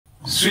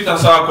Sweet and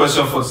sour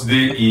question for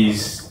today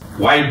is,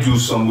 why do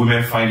some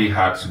women find it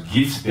hard to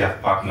give their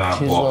partner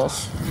but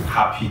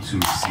happy to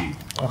receive?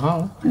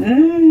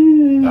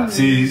 That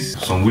is,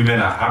 some women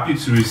are happy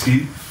to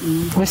receive.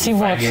 Receive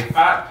what? Find it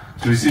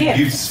hard to receive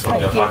gifts from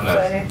their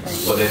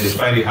partners, but then they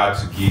find it hard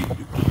to give.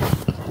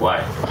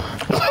 Why?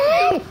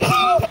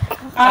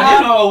 Are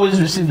they not always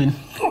receiving?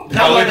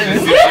 Not always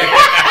receiving.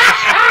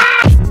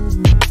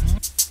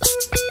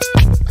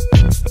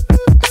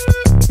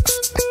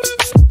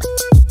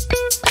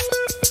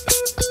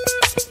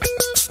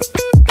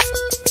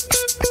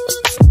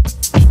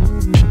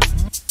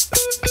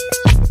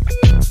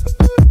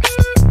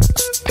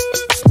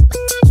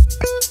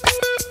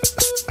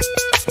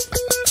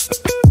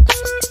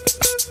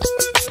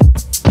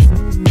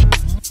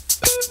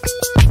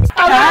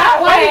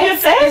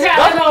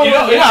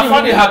 I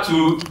find it hard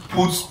to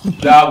put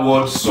that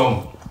word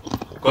some,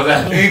 because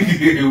I think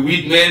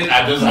we men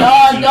are just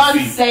happy to don't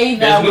receive. say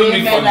that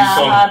women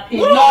are happy.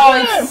 No,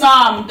 it's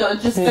some.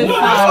 Don't just say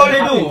that's all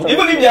they do.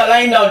 Even if they are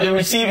lying down, they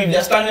receive. If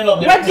they're standing up,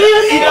 they receive. But do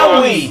you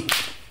either way,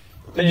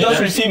 they're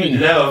just receiving.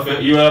 You are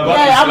about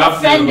to I'm slap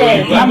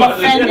offended. me. I'm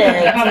offended.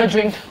 Have a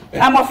drink.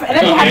 I'm offended.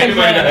 Let me have a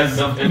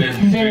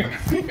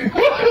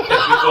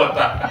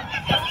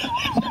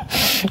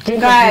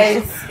drink.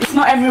 Guys, it's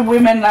not every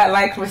woman that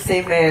like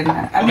receiving.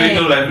 I mean, you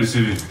don't like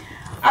receiving.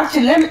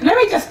 Actually, let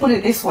me just put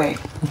it this way.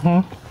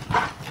 You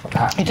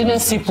didn't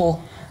sip.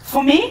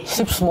 For me,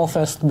 sip small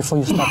first before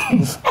you start.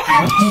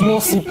 No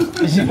sip.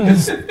 Please.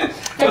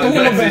 Take a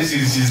little bit.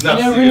 She's not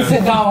then rinse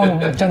it down.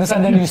 Do you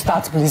understand? Then you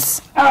start,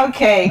 please.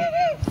 Okay.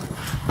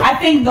 I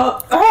think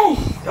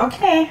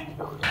okay.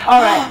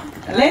 All right.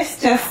 Let's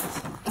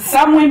just.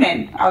 Some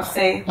women, I'll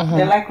say,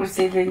 they like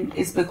receiving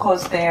is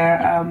because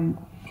they're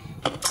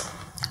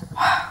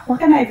what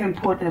can I even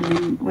put them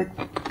in with?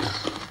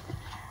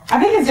 I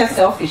think it's just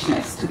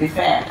selfishness, to be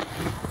fair.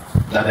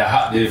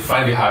 That they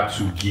find it hard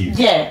to give.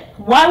 Yeah.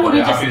 Why would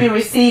you just be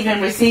receiving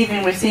and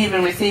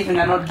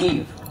not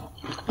give?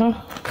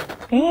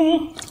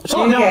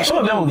 Some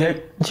of them will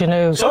get. You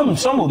know,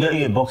 some will get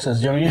you a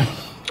boxers, Jerry.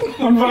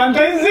 On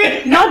Valentine's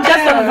Day. Not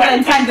just on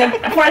Valentine's Day.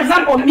 For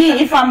example, me,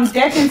 if I'm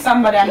dating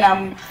somebody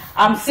and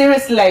I'm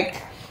serious,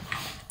 like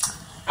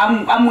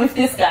I'm with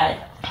this guy.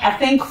 I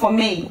think for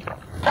me,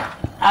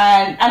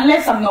 and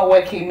unless I'm not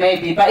working,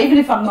 maybe. But even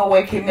if I'm not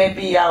working,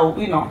 maybe I'll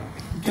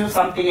do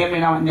something every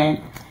now and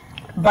then.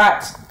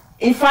 But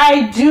if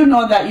I do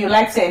know that you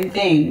like certain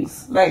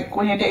things, like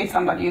when you're dating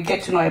somebody, you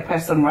get to know a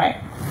person, right?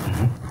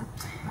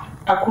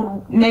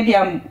 Maybe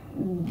I'm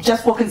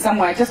just walking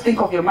somewhere, I just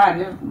think of your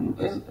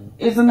man.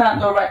 Isn't that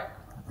the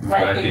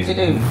right thing to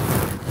do?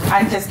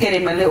 And just get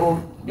him a little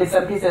bits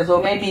and pieces.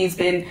 Or maybe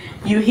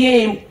you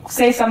hear him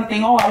say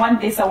something, oh, I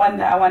want this, I want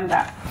that, I want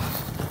that.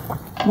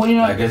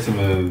 Well, I get him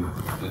a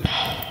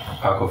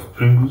pack of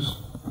Pringles.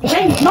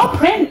 Not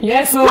Pringles.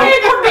 Yes, so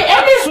it could be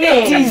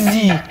anything.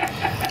 Easy.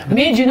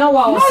 Me, do you know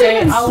what I was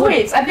saying?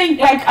 Sweets. I think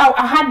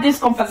I had this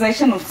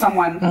conversation with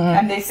someone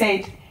and they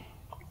said,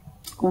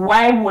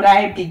 why would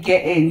I be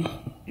getting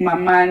my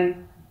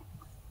man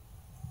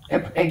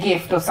a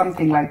gift or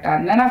something like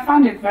that? And then I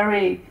found it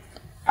very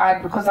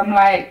odd because I'm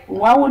like,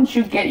 why wouldn't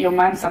you get your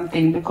man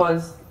something?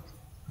 Because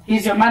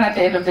he's your man at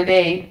the end of the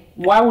day.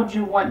 Why would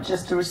you want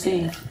just to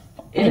receive?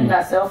 Isn't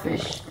that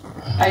selfish?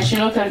 And she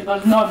looked at me and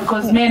goes, no,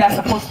 because men are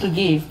supposed to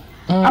give.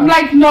 I'm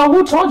like, no,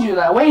 who told you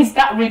that? Where is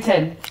that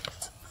written?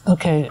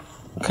 Okay,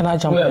 can I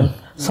jump in?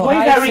 So where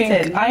is that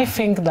written? I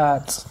think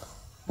that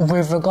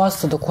with regards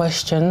to the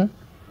question,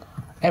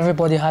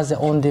 everybody has their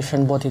own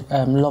different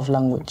love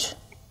language.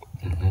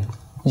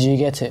 Do you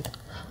get it?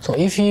 So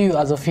if you,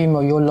 as a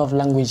female, your love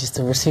language is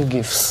to receive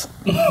gifts.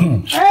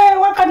 Hey,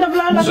 what kind of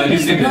love language? So you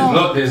say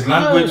there's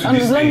language to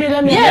this thing.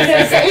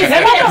 Yes, it's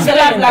part of the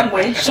love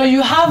language. So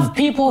you have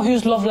people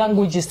whose love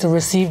language is to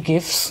receive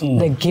gifts,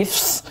 the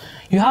gifts.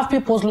 You have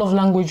people's love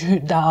language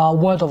that are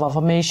word of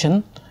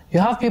affirmation. You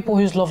have people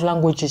whose love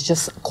language is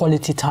just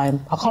quality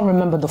time. I can't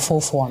remember the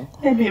fourth one.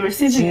 Maybe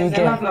receiving is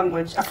the love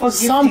language.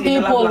 Some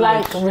people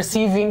like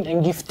receiving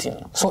and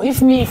gifting. So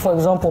if me, for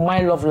example, my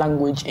love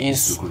language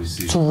is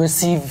to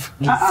receive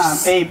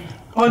gifts. Babe.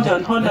 Hold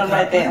on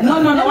right there.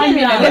 No, 1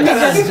 minute. Let me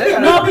just.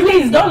 No,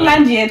 please don't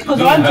land yet because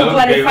I want to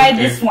clarify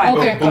this one.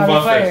 Okay,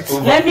 clarify it.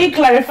 Let me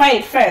clarify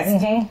it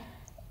first.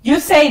 You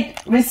said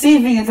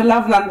receiving is a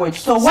love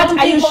language. So what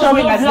are you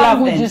showing as love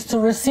then? Language is to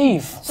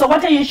receive. So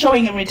what are you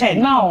showing in return?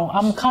 Now,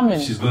 I'm coming.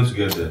 She's going to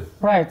get there.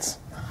 Right.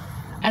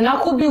 And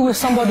I could be with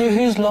somebody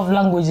whose love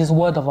language is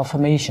word of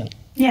affirmation.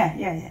 Yeah.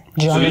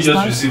 Do you so understand? you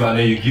just receive and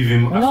then you give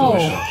him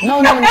affirmation?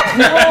 No,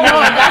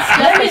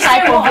 that's the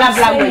type of love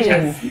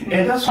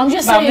languages. I'm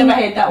just saying,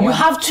 you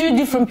have two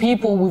different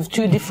people with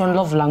two different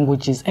love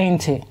languages,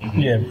 ain't it?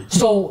 Yeah.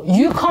 So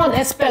you can't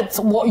expect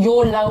what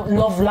your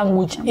love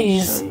language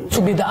is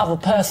to be the other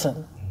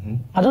person.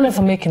 I don't know if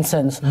I'm making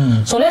sense.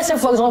 So let's say,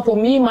 for example,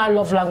 my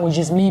love language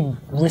is me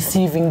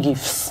receiving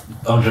gifts.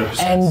 100%.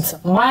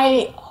 And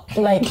my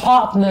like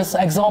partners,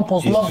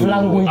 examples, love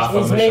language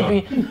is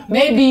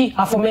maybe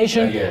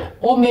affirmation,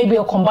 or maybe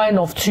a combine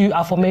of two,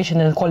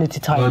 affirmation and quality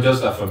time. No,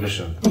 just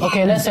affirmation.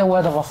 Okay, let's say a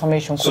word of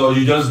affirmation. So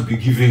you just be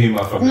giving him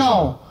affirmation?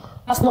 No,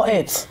 that's not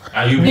it.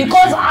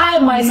 Because I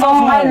myself,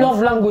 my love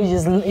language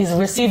is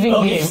receiving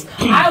gifts.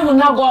 I will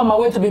not go on my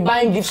way to be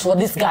buying gifts for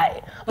this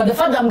guy. But the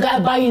fact that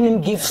I'm buying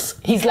him gifts,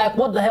 he's like,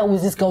 what the hell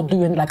is this girl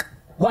doing? Like,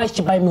 why is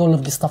she buying me all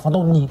of this stuff? I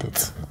don't need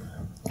it.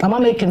 Am I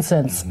making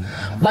sense?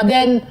 But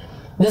then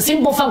the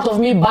simple fact of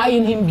me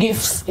buying him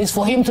gifts is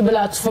for him to be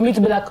like, for me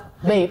to be like,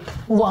 babe,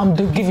 what I'm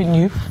giving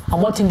you,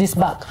 I'm wanting this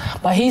back.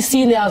 But he's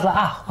seeing it as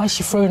like, why is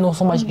she throwing out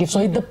so much gifts?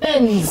 So it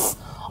depends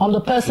on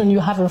the person you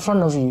have in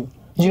front of you.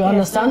 Do you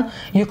understand?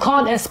 You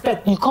can't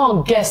expect, you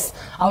can't guess.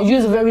 I'll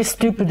use a very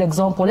stupid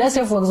example. Let's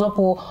say, for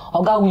example,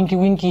 Oga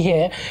Winky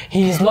here,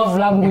 his love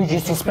language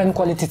is to spend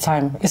quality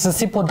time. It's a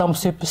simple, dumb,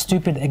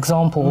 stupid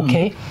example,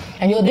 okay?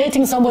 And you're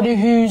dating somebody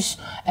whose,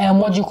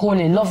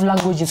 love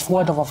language is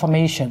word of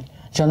affirmation.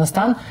 Do you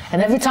understand?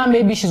 And every time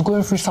maybe she's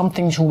going through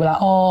something, she'll be like,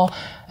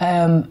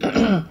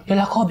 you're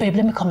like, oh babe,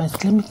 let me come and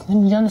let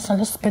me understand,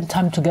 let's spend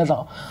time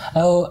together.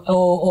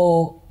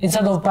 Or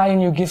instead of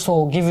buying you gifts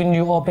or giving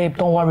you, oh babe,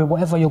 don't worry,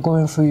 whatever you're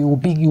going through, you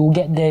will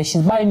get there.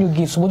 She's buying you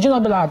gifts. Would you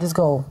not be like, this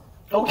girl?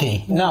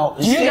 Okay, now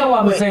you get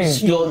what I'm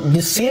saying?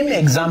 The same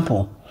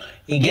example.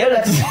 A girl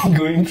that is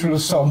going through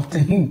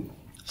something.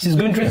 She's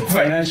going through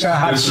financial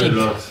hardship.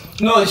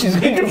 No, she's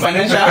going through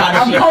financial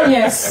hardship. Oh,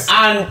 yes.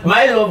 And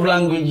my love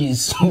language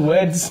is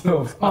words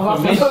of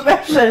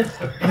affirmation.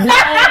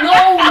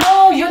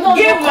 No, you're not.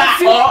 Give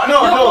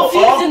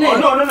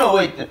no,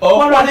 wait.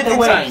 Quality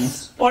time.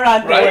 What are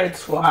the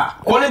words for her?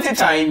 Quality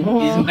time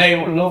is my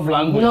love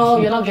language.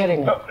 No, you're not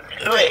getting it.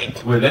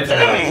 Wait, let's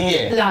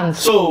land.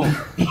 So,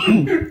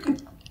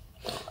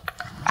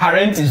 her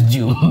rent is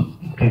due.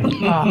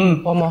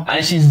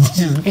 And she's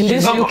in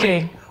this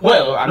UK.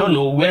 Well, I don't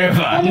know,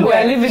 wherever.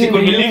 We're living in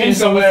the UK,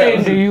 somewhere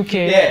in the UK.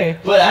 Yeah, okay.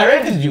 But her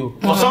rent is due.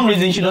 For some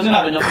reason, she doesn't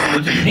have enough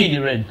money to pay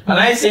the rent. And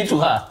I say to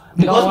her,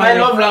 because my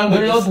love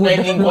language is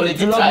spending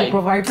quality time,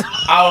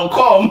 I'll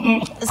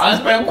come and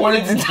spend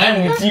quality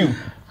time with you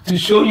to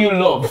show you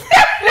love.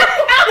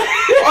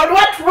 On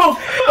what proof?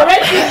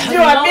 Rent is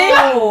due,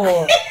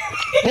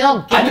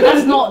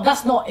 No,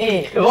 that's not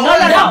it. No,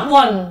 that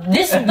one.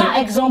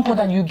 That example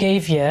that you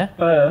gave here.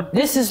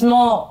 This is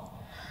not.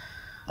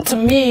 To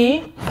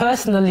me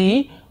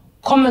personally,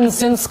 common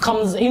sense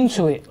comes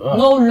into it.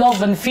 No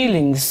love and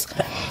feelings.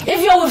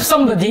 If you're with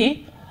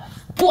somebody,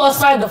 put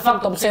aside the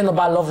fact I'm saying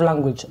about love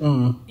language.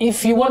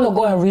 If you want to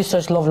go and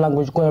research love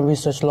language, go and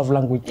research love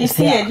language. You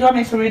see it? Do you want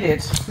me to read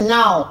it?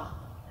 Now,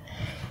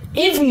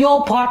 if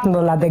your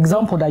partner, like the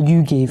example that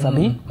you gave,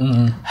 Abby,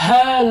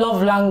 her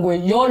love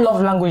language, your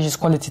love language is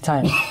quality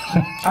time.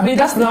 I mean,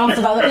 that's the answer.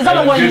 Is that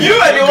the one you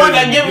are the one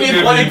that gave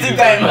me quality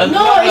time?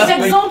 No, it's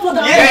example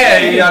that.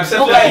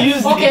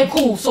 Okay,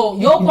 cool. So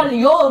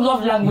your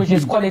love language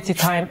is quality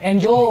time,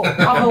 and your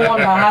other one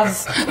that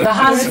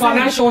has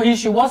financial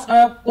issue. What's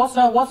her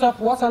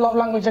love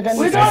language again?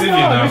 We don't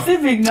know.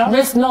 Receiving now.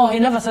 No, he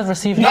never said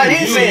receiving. No, I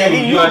didn't say. I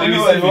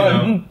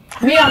didn't.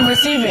 Me, I'm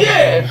receiving.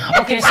 Yeah.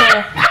 Okay, so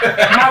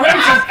my rent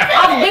is.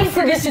 I've been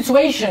through this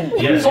situation,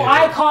 so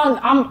I can't.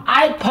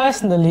 I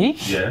personally,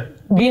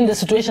 being the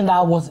situation that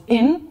I was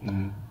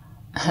in,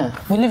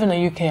 we live in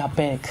the UK. I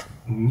beg.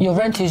 Your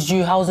rent is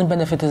due. Housing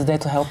benefit is there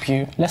to help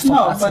you. Let's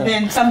talk. No, but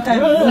then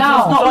sometimes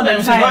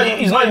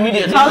it's not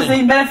immediate.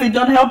 Housing benefit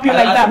don't help you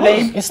like that,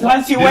 babe. It's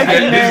once you work in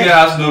there. This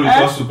guy has no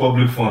recourse to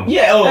public funds.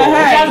 Yeah.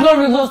 She has no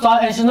recourse to,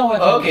 and she's not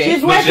working. Okay.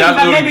 She's working,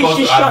 but maybe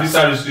she's short.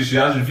 She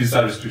has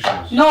visa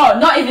restrictions. No,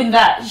 not even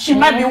that. She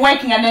might be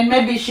working, and then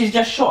maybe she's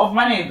just short of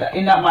money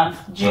in that month.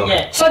 Do you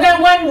get? So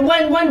then,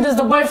 when does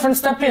the boyfriend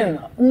step in?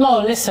 No,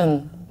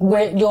 listen.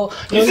 Where you're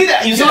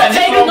taking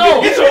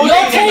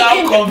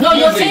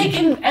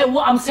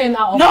what I'm saying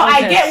out of context.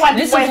 I get what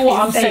Listen to what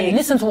I'm saying.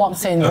 Listen to what I'm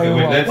saying very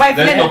well. Let's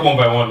talk one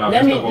by one now.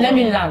 Let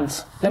me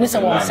land. Let me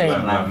say what I'm saying.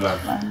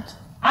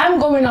 I'm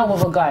going out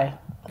with a guy.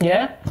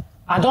 Yeah,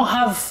 I don't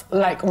have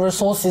like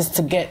resources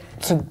to get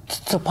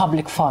to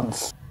public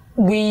funds.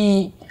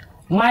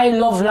 My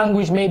love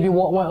language may be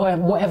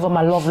whatever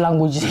my love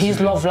language is. His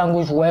love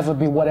language will ever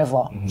be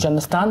whatever. Do you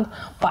understand?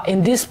 But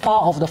in this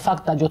part of the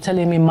fact that you're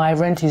telling me my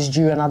rent is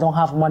due and I don't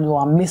have money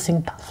or I'm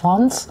missing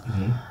funds,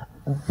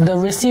 the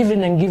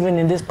receiving and giving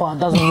in this part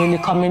doesn't really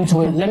come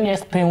into it. Let me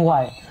explain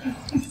why.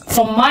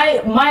 From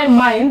my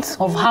mind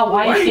of how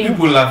I think. Why are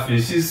people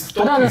laughing? She's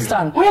talking. I don't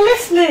understand. We're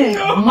listening.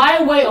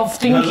 My way of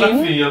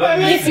thinking. You're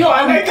laughing. If you're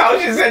on the couch,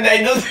 she said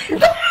that it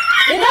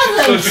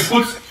doesn't.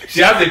 So she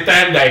has the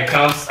time that it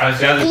counts and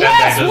she has the time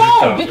that it doesn't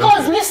count.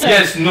 Because listen.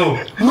 Yes, no.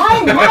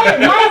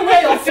 My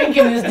way of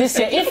thinking is this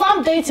here. If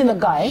I'm dating a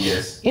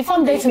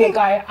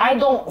guy, I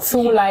don't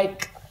feel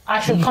like I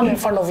should come in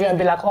front of you and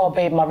be like, oh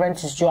babe, my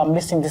rent is due, I'm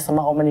missing this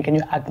amount of money, can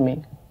you add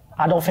me?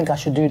 I don't think I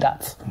should do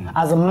that.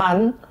 As a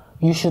man,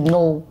 you should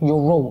know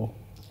your role.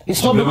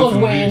 It's not because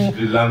we're in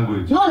the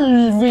language. Not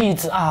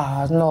read.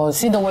 No.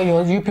 See the way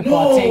you people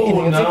are taking it.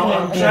 You're taking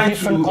it in a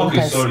different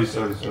context. Okay,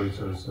 sorry.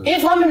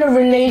 If I'm in a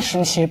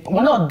relationship,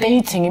 we're not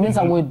dating. It means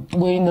that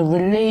we're in a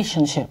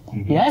relationship.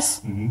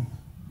 Yes.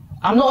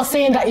 I'm not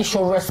saying that it's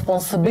your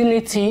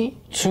responsibility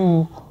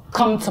to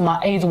come to my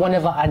aid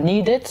whenever I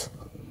need it.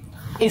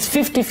 It's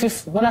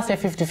 50-50. When I say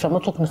 50-50, I'm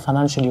not talking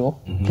financially,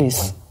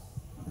 please.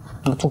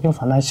 I'm talking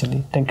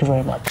financially. Thank you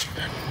very much.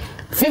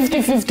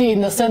 50-50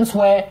 in the sense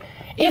where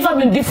if I'm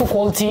in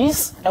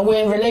difficulties and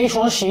we're in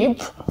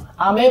relationship,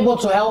 I'm able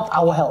to help,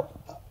 I will help.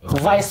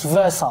 Vice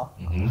versa.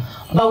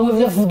 But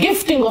with the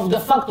gifting of the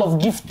fact of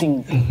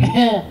gifting,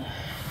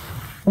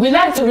 we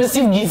like to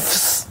receive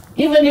gifts.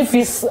 Even if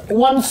it's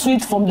one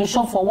sweet from the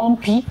shop for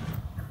 1p,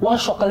 one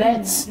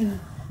chocolate,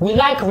 we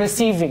like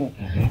receiving.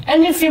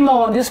 Any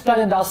female on this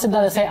planet that'll sit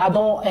down and say, I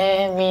don't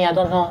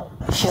know,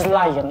 she's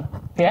lying.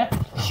 Yeah?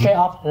 Straight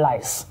up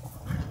lies.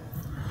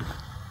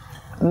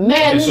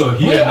 Men, so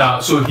here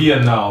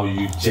now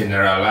you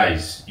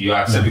generalize. You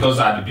accept, because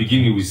at the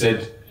beginning we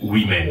said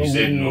women, you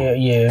said no.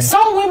 Yeah.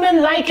 Some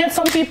women like it,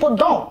 some people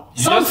don't.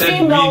 Some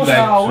females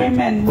are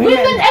women.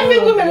 Every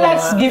woman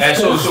likes gifts.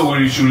 So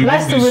we should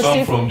remove the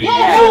song from the...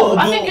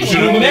 I think you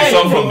should remove the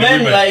song from the men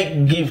women.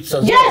 like gifts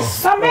as well. Yes,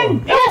 some men.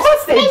 Of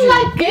course they do.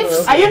 Like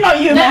gifts. Are you not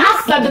human? They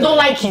act like they don't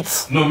like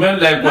it. No, men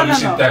like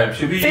quality time.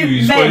 Should be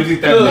you, it's quality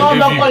time. No,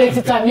 not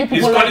quality time. You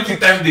people it's quality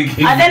time they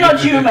give. Are they not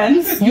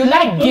humans? You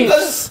like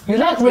gifts. You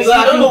like receiving.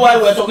 I don't know why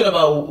we're talking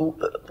about...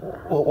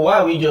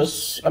 Why we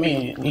just... I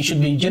mean, it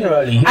should be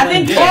generally. I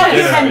think all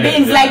human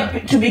beings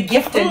like to be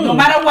gifted, no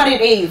matter what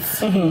it is.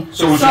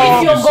 So if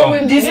you're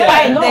going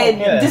despite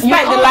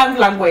the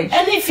language.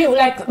 And if you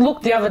like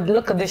look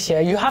at this here,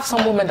 you have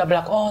some women that be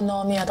like, oh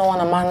no, me, I don't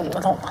want a man,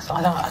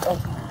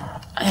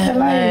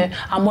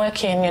 I'm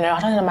working, you know, I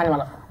don't need a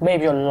man.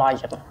 Maybe you're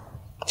lying.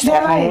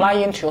 You're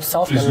lying to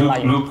yourself. Please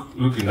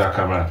look in that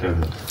camera and tell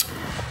them.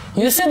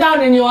 You sit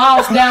down in your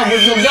house there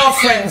with your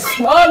girlfriends.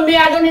 Oh me,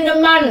 I don't need a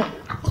man.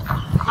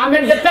 I'm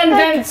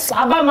independent.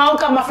 About my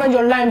uncle, my friend,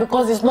 you're lying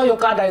because it's not your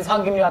car that is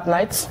hugging you at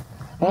night.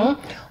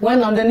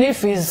 When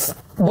underneath is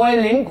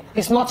boiling,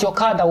 it's not your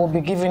car that will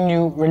be giving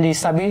you release.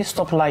 Sabi,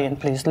 stop lying,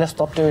 please. Let's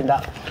stop doing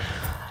that.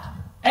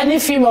 Any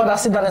female that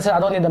sit down and say, I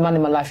don't need a man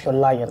in my life, you're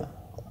lying.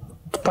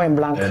 Point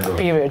blank,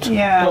 period.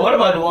 Yeah. But what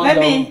about the ones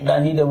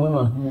that need a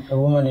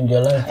woman in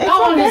their life? That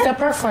one is their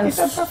preference.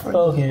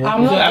 Okay.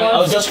 I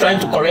was just trying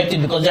to correct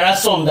it because there are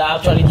some that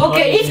actually do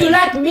if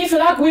you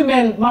like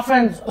women, my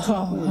friend,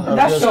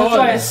 that's your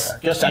choice.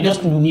 I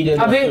just needed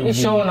I mean, it's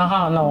shown,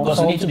 no. Because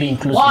you need to be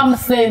inclusive. What I'm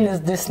saying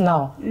is this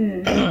now.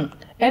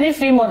 Any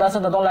female that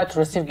said I don't like to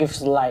receive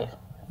gifts lie.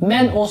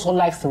 Men also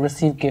like to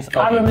receive gifts.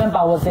 I remember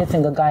I was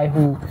dating a guy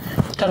who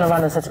turned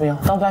around and said to me,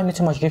 don't buy me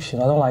too much gifts, I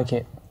don't like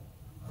it.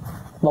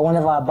 But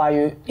whenever I buy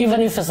you, even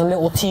if it's a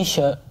little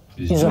t-shirt,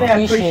 it's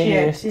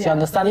appreciative. You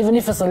understand? Even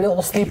if it's a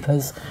little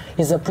slippers,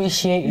 it's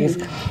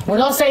appreciative. We're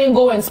not saying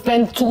go and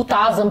spend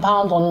 £2,000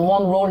 on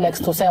one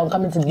Rolex to say I'm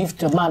coming to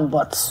gift your man,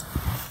 but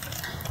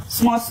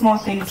small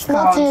things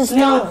count.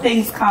 Little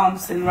things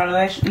counts in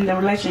the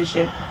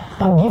relationship.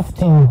 But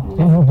gifting,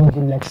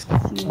 everybody likes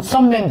gifting.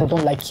 Some men they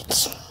don't like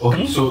it.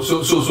 Okay, so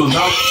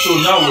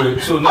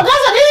now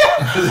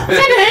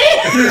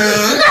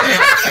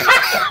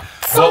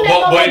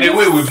But in a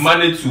way, we've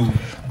managed to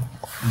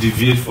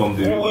deviate from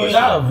the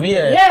question.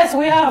 Yes,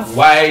 we have.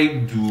 Why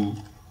do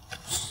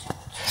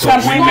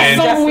some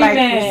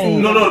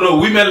women... No,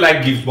 women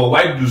like gifts, but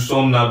why do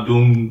some now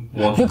don't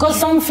want to? Because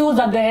some feel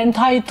that they're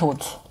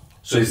entitled.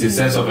 So it's a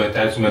sense of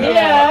entitlement.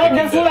 Yeah,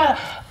 they feel like...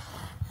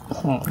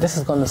 This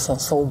is going to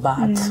sound so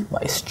bad,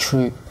 but it's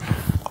true.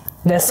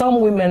 There's some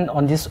women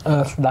on this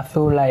earth that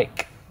feel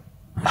like,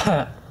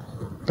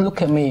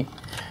 look at me.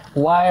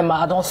 Why am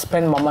I don't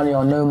spend my money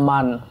on no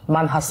man.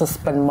 Man has to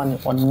spend money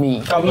on me.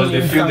 Because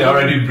they feel they're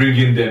already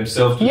bringing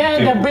themselves to the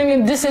table. They're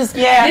bringing, this is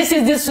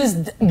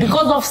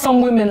because of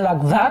some women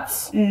like that,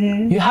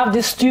 you have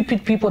these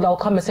stupid people that will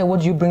come and say,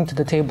 what do you bring to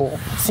the table?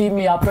 See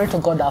me, I pray to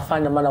God that I'll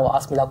find a man that will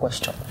ask me that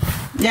question.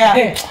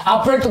 Yeah.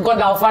 I pray to God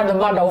that I'll find a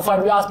man that will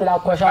ask me that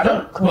question.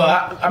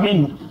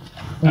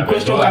 The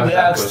question can be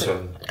asked.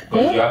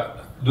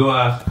 Don't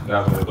ask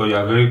that because you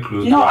are very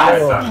close to her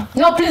right hand.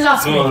 No, please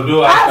ask me. No,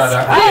 don't ask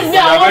that. Please,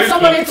 I want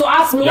somebody to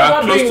ask me. You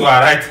are close to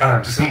her right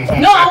hand.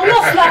 No, I'm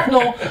not flat,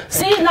 no.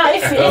 See, now,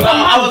 if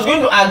I was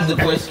going to ask the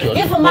question.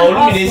 If a man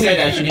asks me,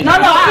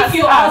 if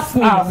you ask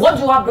me, what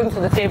do I bring to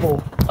the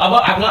table?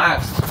 I've not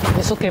asked.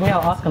 It's okay, me,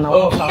 I'll ask and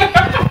I'll answer.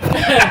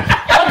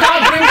 What do I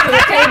bring to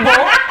the table?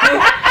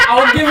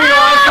 I'll give you an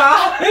answer.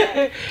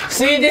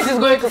 See, this is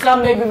going to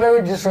sound maybe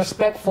very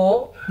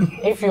disrespectful.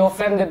 If you're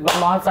offended by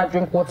my answer,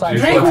 drink water.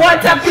 Drink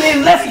water,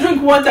 please. Let's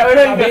drink water. We're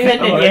not even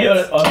offended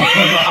yet.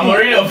 I'm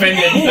already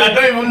offended. I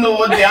don't even know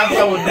what the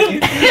answer would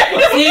be.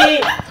 See,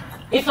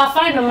 if I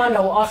find a man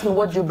that will ask me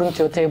what you bring to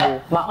your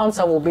table, my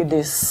answer will be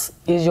this.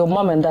 Is your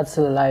mom and dad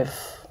still alive?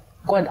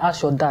 Go and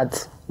ask your dad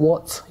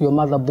what your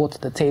mother brought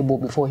to the table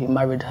before he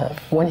married her.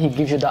 When he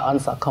gives you the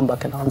answer, come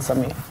back and answer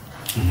me.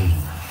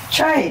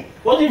 Try it.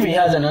 What if he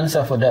has an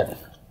answer for that?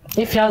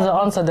 If he has an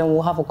answer, then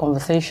we'll have a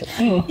conversation.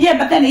 Yeah,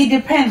 but then it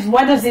depends.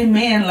 What does it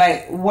mean?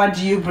 Like, what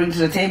do you bring to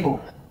the table?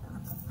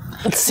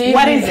 See,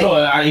 what is it? So,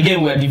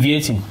 again, we're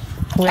deviating.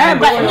 No, that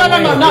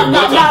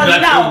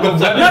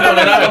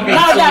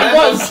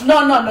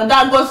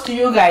goes to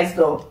you guys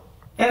though.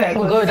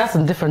 That's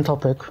a different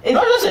topic.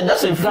 That's a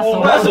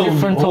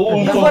different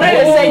topic.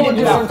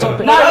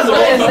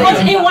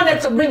 Because he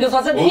wanted to bring this.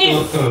 I said,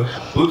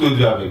 Who told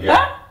you I'm a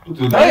guy? Oh,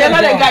 you're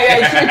not a guy,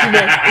 you're a shit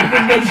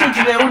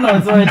today. Who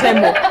knows? Or a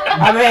temple.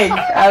 I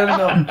don't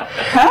know.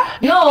 Huh?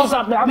 No,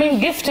 I mean,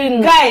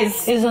 gifting.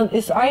 Guys.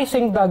 I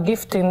think that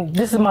gifting,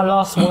 this is my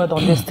last word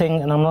on this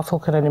thing, and I'm not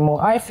talking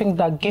anymore. I think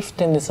that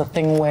gifting is a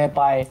thing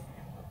whereby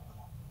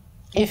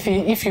if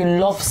you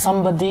love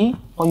somebody,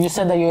 or you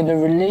said that you're in a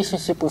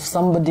relationship with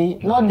somebody,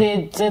 not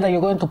they say that you're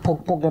going to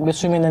poke and be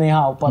swimming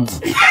anyhow, but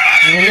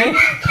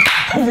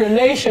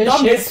relationship.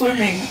 Don't be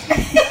swimming.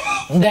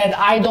 Then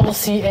I don't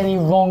see any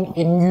wrong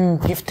in you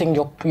gifting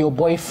your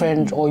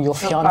boyfriend or your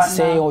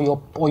fiance or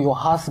your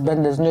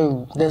husband. There's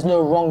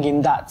no wrong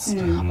in that.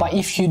 But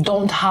if you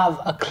don't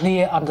have a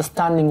clear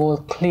understanding or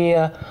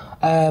clear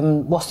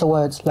what's the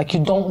word? Like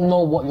you don't know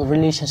what your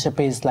relationship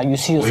is. Like you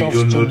see yourself.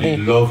 You don't know the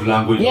love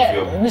language of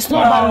your. It's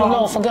not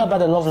about forget about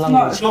the love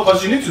language. No,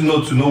 but you need to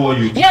know what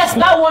you. Yes,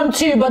 that one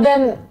too. But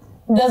then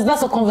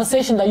that's a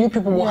conversation that you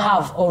people will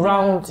have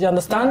around. You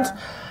understand? Yeah.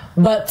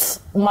 But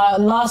my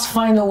last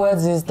final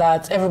words is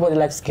that everybody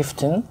likes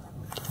gifting.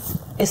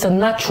 It's a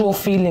natural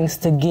feelings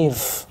to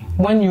give.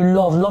 When you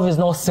love is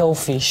not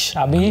selfish.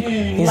 I mean,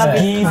 it's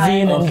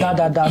giving and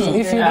da. So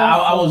if you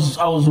I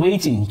was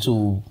waiting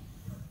to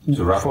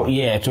wrap up.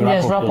 To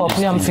wrap up.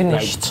 Yeah, I'm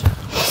finished. Like,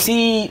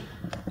 see,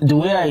 the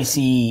way I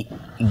see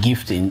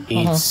gifting,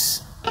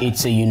 it's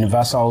a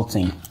universal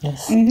thing.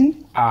 Yes.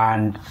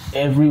 And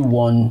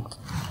everyone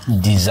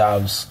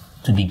deserves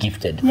to be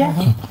gifted.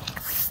 Yeah.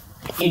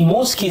 In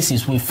most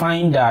cases, we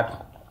find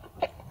that,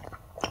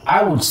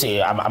 I would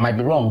say, I might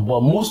be wrong,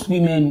 but most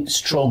women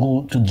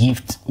struggle to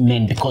gift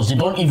men because they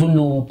don't even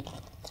know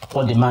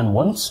what the man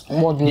wants.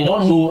 They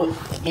don't know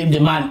if the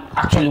man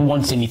actually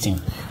wants anything.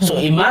 So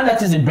a man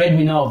that is the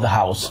breadwinner of the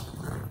house,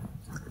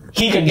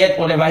 he can get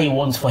whatever he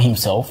wants for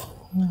himself.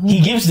 He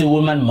gives the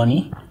woman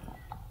money.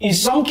 In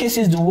some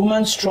cases, the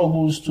woman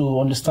struggles to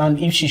understand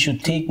if she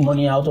should take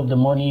money out of the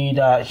money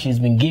that she's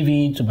been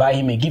given to buy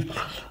him a gift.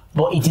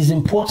 But it is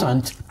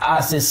important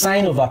as a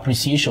sign of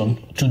appreciation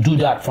to do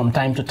that from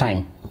time to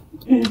time.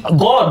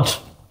 God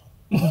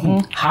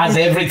has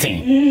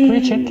everything.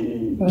 Preach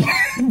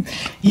it.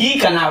 He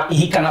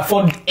can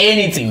afford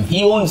anything.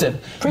 He owns it.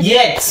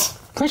 Yet,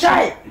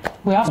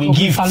 we have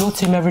to salute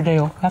him every day.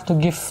 We have to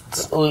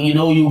gift. You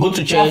know, you go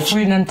to church,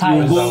 you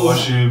go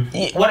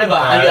worship, whatever,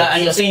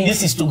 and you're saying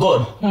this is to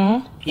God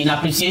in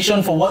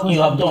appreciation for what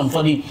you have done.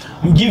 You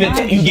give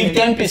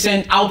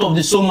 10% out of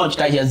the so much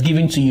that He has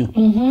given to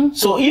you.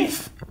 So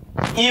if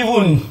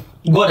even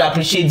God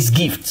appreciates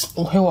gifts,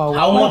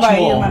 how much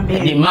more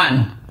the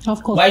man?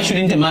 Of course. Why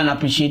shouldn't a man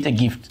appreciate a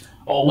gift?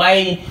 Or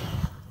why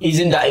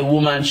isn't that a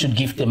woman should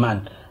gift a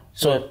man?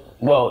 So,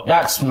 well,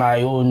 that's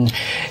my own.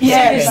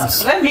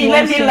 Yes. Let me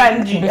land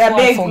you.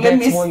 Let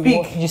me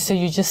speak.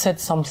 You just said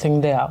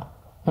something there.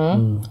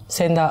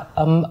 Saying that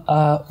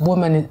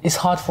women, it's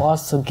hard for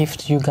us to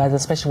gift you guys,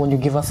 especially when you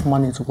give us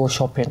money to go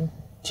shopping.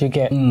 Do you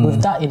get?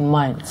 With that in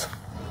mind,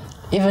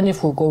 even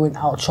if we're going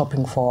out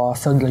shopping for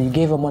ourselves, you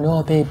gave her money,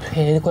 oh babe,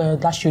 hey, go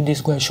dash you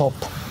this, go and shop.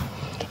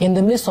 In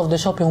the midst of the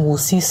shopping, we'll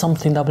see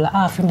something that'll be like,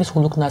 I think this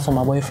will look nice on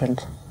my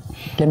boyfriend.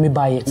 Let me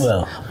buy it.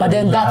 Well, but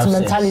then that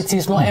mentality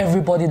is not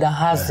everybody that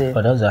has it.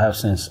 But does it have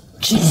sense?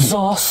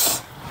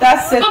 Jesus.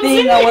 That's the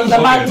thing I was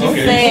about to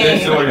say.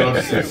 Say what you want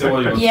to say. Say what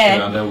you want to say,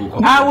 and then we'll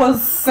come. I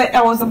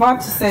was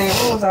about to say.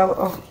 What was I?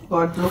 Oh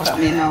God, look at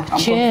me now. I'm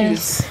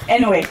confused.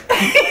 Anyway,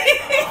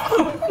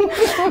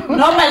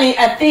 normally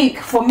I think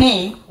for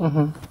me,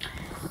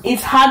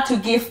 it's hard to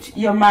gift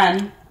your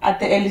man at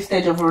the early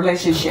stage of a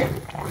relationship.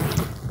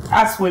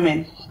 As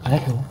women,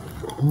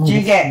 do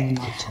you get?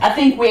 I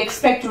think we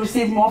expect to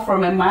receive more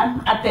from a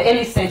man at the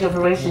early stage of a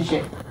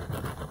relationship,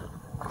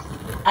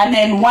 and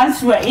then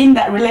once we're in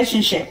that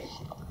relationship.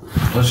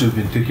 Once you've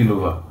been taken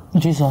over.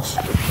 Jesus.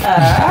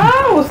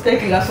 Who's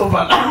taking us over?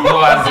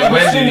 No, after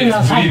the swimming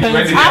has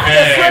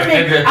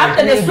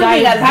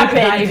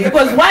happened.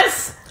 Because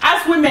once,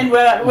 as women,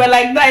 we're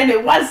like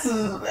that. Once,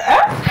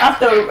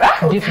 after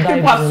people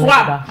have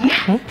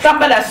swam,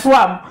 somebody has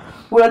swam,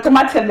 we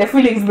automatically, the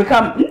feelings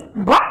become,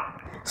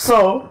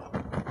 so.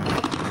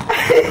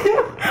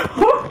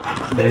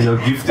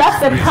 That's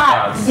the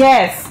part,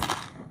 yes.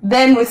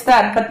 Then we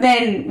start, but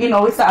then, we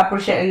start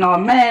appreciating our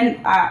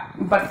men.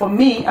 But for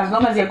me, as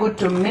long as you're good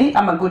to me,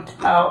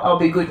 I'll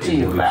be good to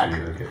you back.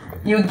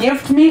 You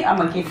gift me, I'm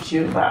gonna gift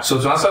you back.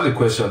 So to answer the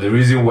question, the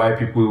reason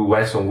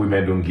why some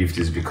women don't gift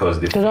is because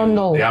they don't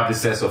know. They have the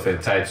sense of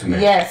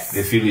entitlement. Yes.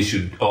 They feel it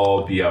should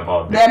all be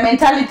about them. Their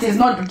mentality is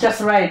not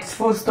just right,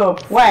 full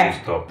stop. Why?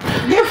 Full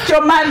stop. Gift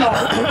your man,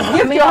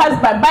 gift your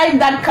husband, buy him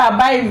that car,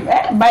 buy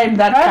him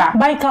that car.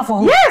 Buy a car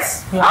for him.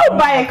 Yes, I'll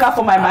buy a car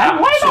for my man.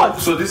 Why not?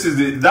 So this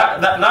is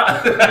that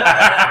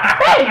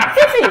Hey,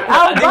 Fifi,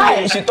 I'll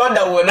buy. She thought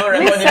that we were not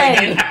recording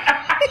again.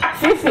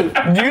 Fifi.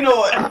 Do you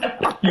know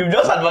you've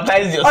just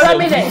advertised yourself?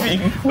 Fifi.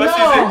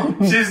 No.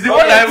 She's the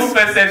one that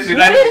even said she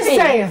likes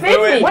it.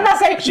 Fifi. When I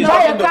say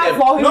buy a car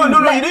for who?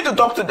 No, you need to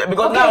talk to them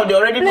because now they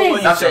already know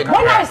what you said.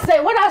 When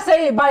I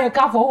say buy a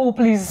car for who,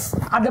 please.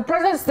 At the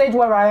present stage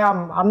where I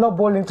am, I'm not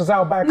bolding to say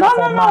I'll buy a car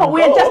for man. No,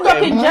 we're just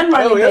talking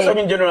generally. We're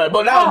talking general.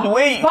 But now the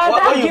way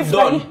what you've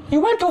done.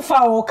 You went too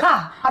far, a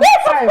car.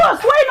 Yes, of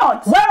course. Why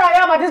not? Where I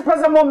am at this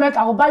present moment,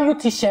 I will buy you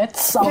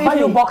t-shirts, I'll buy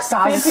you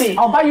boxers,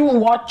 I'll buy you a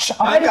watch,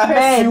 I'll buy you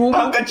perfume,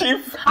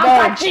 handkerchief,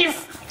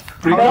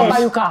 I'll buy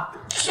you a car.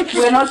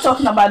 We're not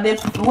talking about this.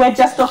 We're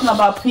just talking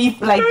about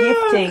people like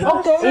gifting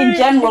in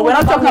general. We're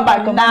not talking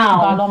about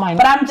now.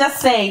 But I'm just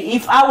saying,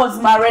 if I was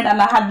married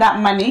and I had that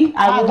money,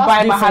 I would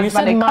buy my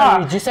husband a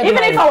car.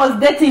 Even if I was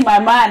dating my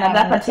man at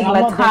that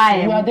particular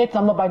time,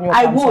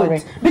 I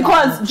would.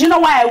 Because do you know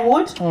why I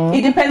would?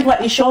 It depends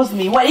what he shows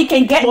me. What he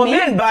can get me.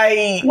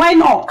 Why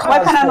not? Why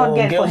can I not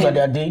get for him? That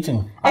they're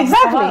dating.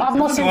 Exactly. I've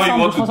not seen some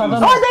because I don't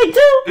know. Oh, they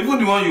do. Even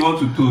the one you want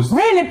to toast.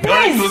 Really,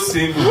 please.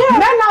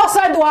 Men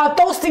outside who are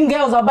toasting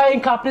girls are buying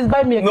car. Please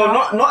buy me a car.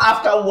 No, not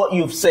after what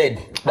you've said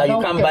that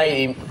you can't buy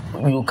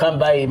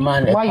a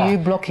man a car. Why are you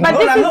blocking? No,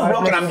 I'm not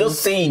blocking. I'm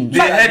just saying. They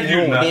heard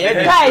you now.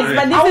 Guys,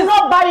 but I will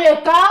not buy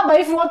a car. But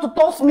if you want to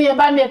toast me and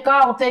buy me a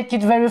car, I'll take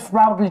it very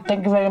proudly.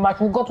 Thank you very much.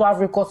 We'll go to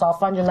Ivory Coast. I'll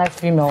find you a nice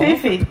female.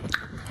 Fifi.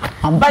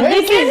 But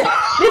this is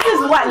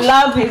what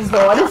love is,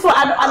 though. This is what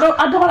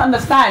I don't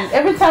understand.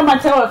 Every time I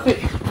tell her,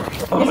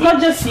 it's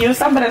not just you.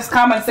 Somebody's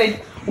come and said,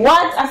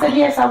 "What?" I said,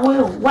 "Yes, I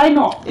will. Why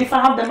not? If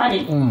I have the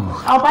money,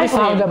 I'll buy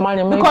for him." The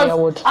money, maybe because I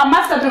would. I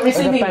must have been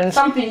receiving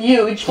something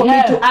huge for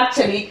me to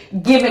actually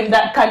give him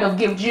that kind of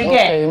gift. Do you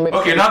get?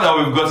 Okay, now that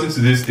we've gotten to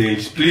this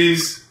stage,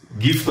 please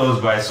gift us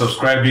by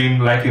subscribing,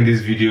 liking this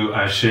video,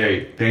 and share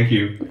it. Thank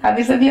you. That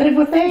is a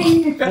beautiful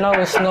thing. No,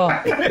 it's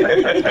not.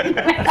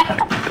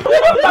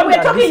 But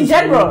we're talking in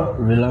general.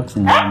 Relax.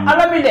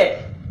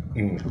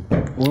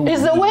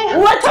 It's the way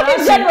we're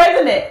talking general,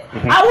 isn't it?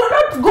 I will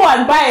not go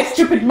and buy a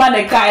stupid man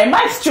a car. Am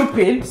I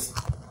stupid?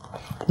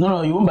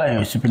 No, you won't buy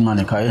a stupid man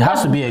a car. It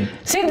has to be a.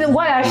 See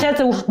why I said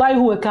to buy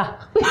who a car.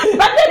 But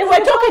then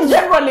we're talking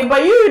generally,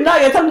 but you're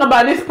talking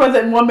about this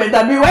present moment.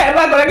 I mean, where am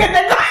I gonna get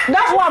the car?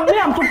 That's what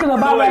I'm talking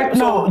about right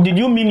now. So, did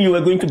you mean you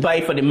were going to buy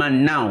it for the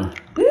man now?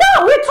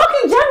 No, we're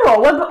talking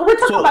general. We're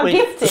talking about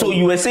gifting. So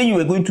you were saying you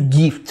were going to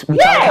gift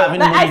without having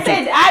money. I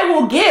said I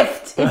will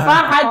gift if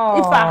I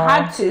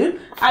had to.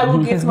 I will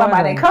give my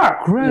man a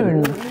car.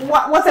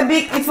 What's a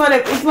big? It's not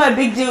a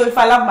big deal if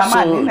I love my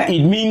man. Isn't it?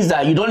 It means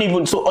that you don't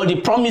even. So all the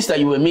promise that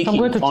you were making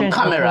on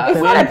camera. It's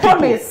not a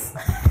promise.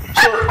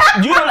 So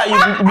do you know that you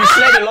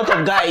misled a lot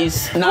of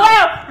guys now?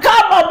 Well,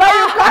 come on, buy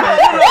your car.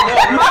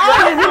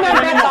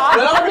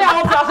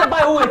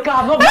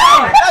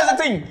 That's the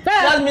thing.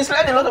 That's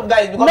misled a lot of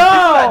guys because people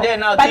are there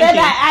now. But then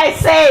I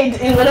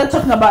said we're not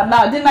talking about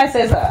now. Didn't I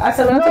say? I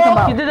said we're not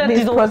talking about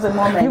this present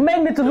moment. You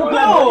made me to look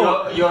like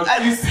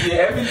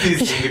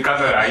everything's in the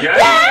camera.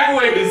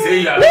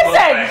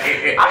 Listen,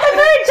 I'm a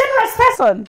very generous person.